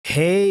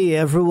Hey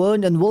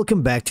everyone, and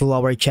welcome back to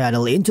our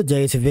channel. In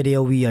today's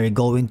video, we are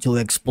going to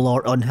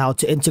explore on how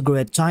to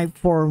integrate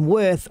Typeform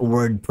with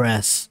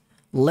WordPress.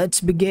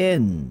 Let's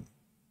begin.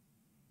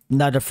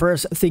 Now, the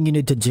first thing you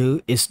need to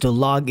do is to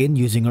log in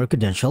using your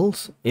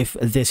credentials. If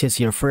this is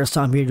your first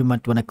time here, you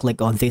might want to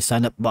click on the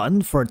sign up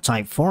button for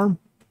Typeform.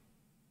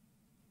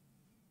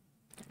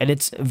 And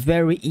it's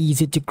very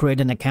easy to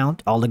create an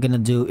account. All you're gonna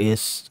do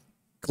is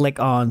click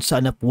on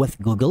sign up with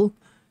Google.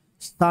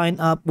 Sign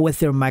up with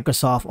your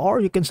Microsoft, or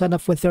you can sign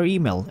up with your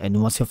email,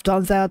 and once you've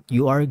done that,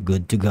 you are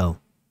good to go.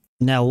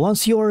 Now,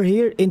 once you are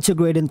here,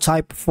 integrating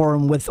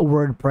Typeform with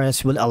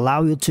WordPress will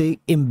allow you to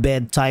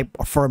embed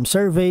Typeform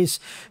surveys,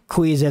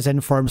 quizzes,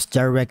 and forms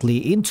directly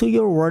into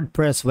your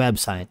WordPress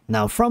website.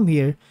 Now, from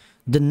here,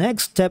 the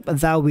next step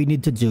that we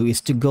need to do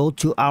is to go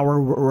to our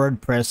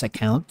WordPress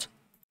account.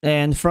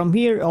 And from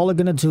here, all you're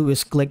gonna do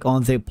is click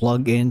on the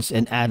plugins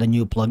and add a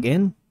new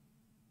plugin.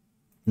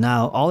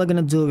 Now, all I'm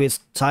going to do is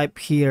type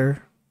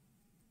here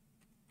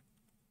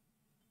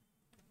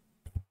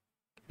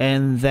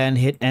and then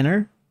hit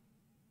enter.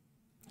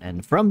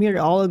 And from here,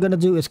 all I'm going to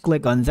do is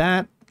click on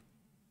that.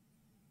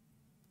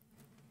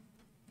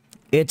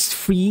 It's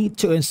free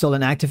to install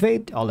and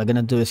activate. All I'm going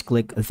to do is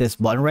click this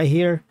button right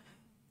here.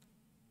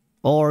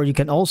 Or you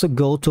can also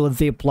go to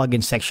the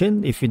plugin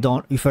section if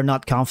you're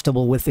not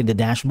comfortable within the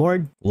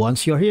dashboard.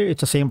 Once you're here, it's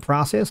the same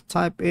process.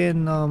 Type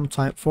in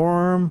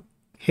Typeform,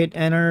 hit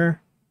enter.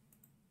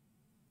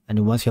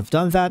 And once you've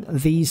done that,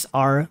 these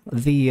are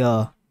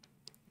the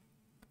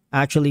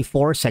actually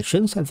 4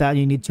 sections that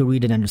you need to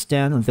read and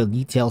understand the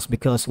details,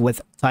 because with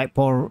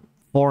Typeform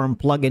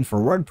plugin for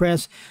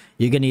WordPress,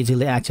 you can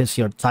easily access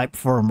your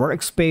Typeform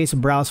workspace,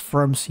 browse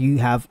forms you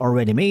have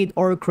already made,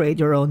 or create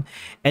your own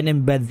and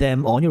embed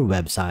them on your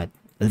website.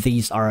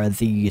 These are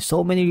the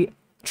so many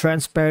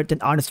transparent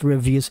and honest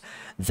reviews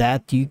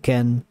that you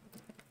can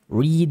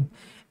read,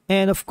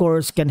 and of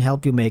course can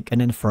help you make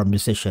an informed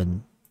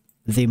decision.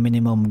 The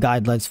minimum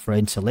guidelines for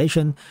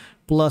installation,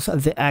 plus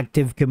the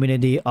active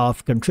community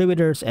of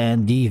contributors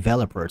and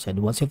developers. And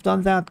once you've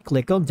done that,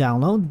 click on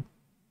download.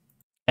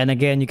 And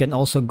again, you can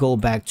also go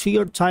back to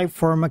your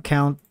Typeform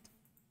account.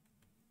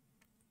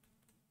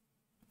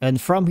 And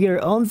from here,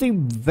 on the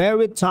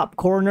very top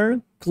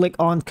corner, click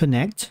on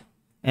connect.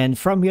 And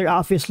from here,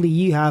 obviously,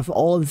 you have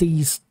all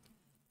these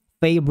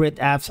favorite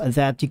apps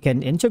that you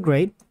can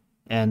integrate.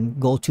 And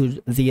go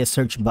to the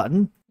search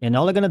button, and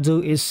all I'm gonna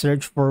do is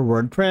search for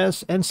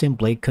WordPress and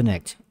simply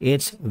connect.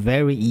 It's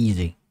very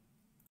easy.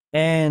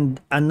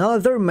 And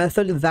another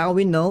method that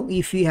we know,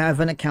 if you have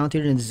an account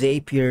here in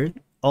Zapier,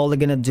 all you're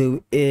gonna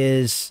do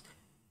is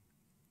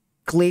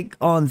click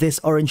on this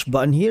orange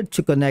button here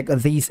to connect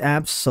these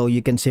apps, so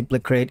you can simply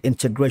create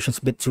integrations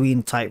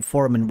between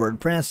Typeform and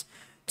WordPress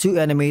to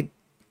animate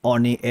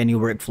on any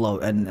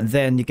workflow, and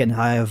then you can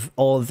have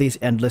all these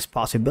endless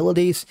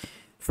possibilities.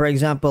 For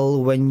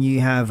example, when you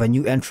have a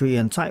new entry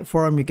in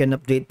Typeform, you can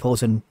update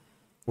posts in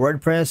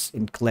WordPress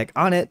and click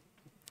on it.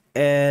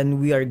 And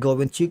we are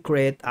going to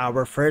create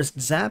our first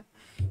zap.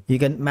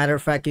 Matter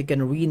of fact, you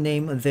can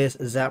rename this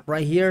zap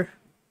right here.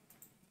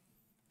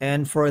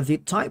 And for the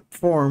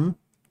Typeform,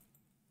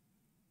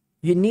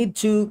 you need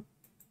to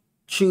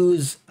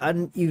choose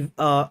an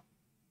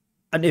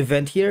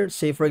event here.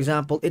 Say, for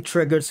example, it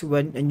triggers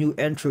when a new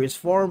entry is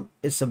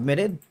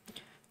submitted.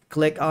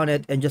 Click on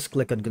it and just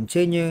click on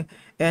continue.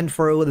 And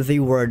for the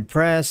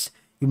WordPress,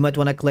 you might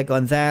want to click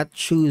on that,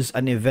 choose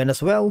an event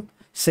as well.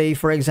 Say,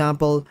 for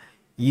example,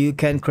 you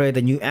can create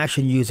a new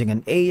action using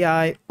an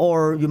AI,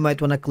 or you might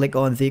want to click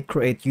on the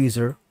create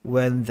user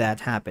when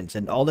that happens.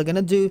 And all they're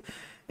gonna do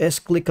is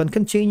click on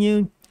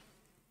continue,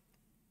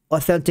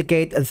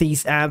 authenticate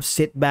these apps,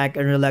 sit back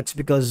and relax,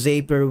 because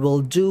Zapier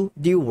will do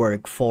the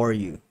work for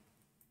you.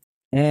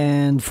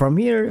 And from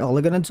here, all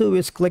you're gonna do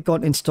is click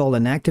on install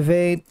and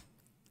activate.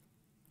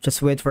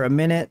 Just wait for a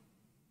minute.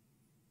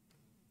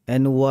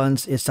 And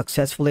once it's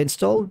successfully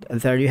installed,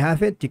 there you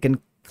have it. You can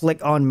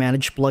click on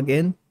manage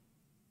plugin.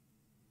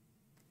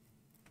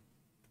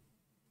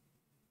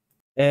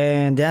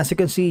 And as you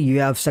can see,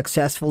 you have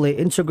successfully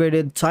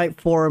integrated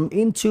Typeform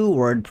into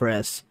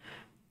WordPress.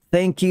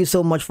 Thank you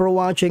so much for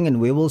watching,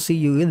 and we will see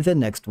you in the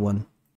next one.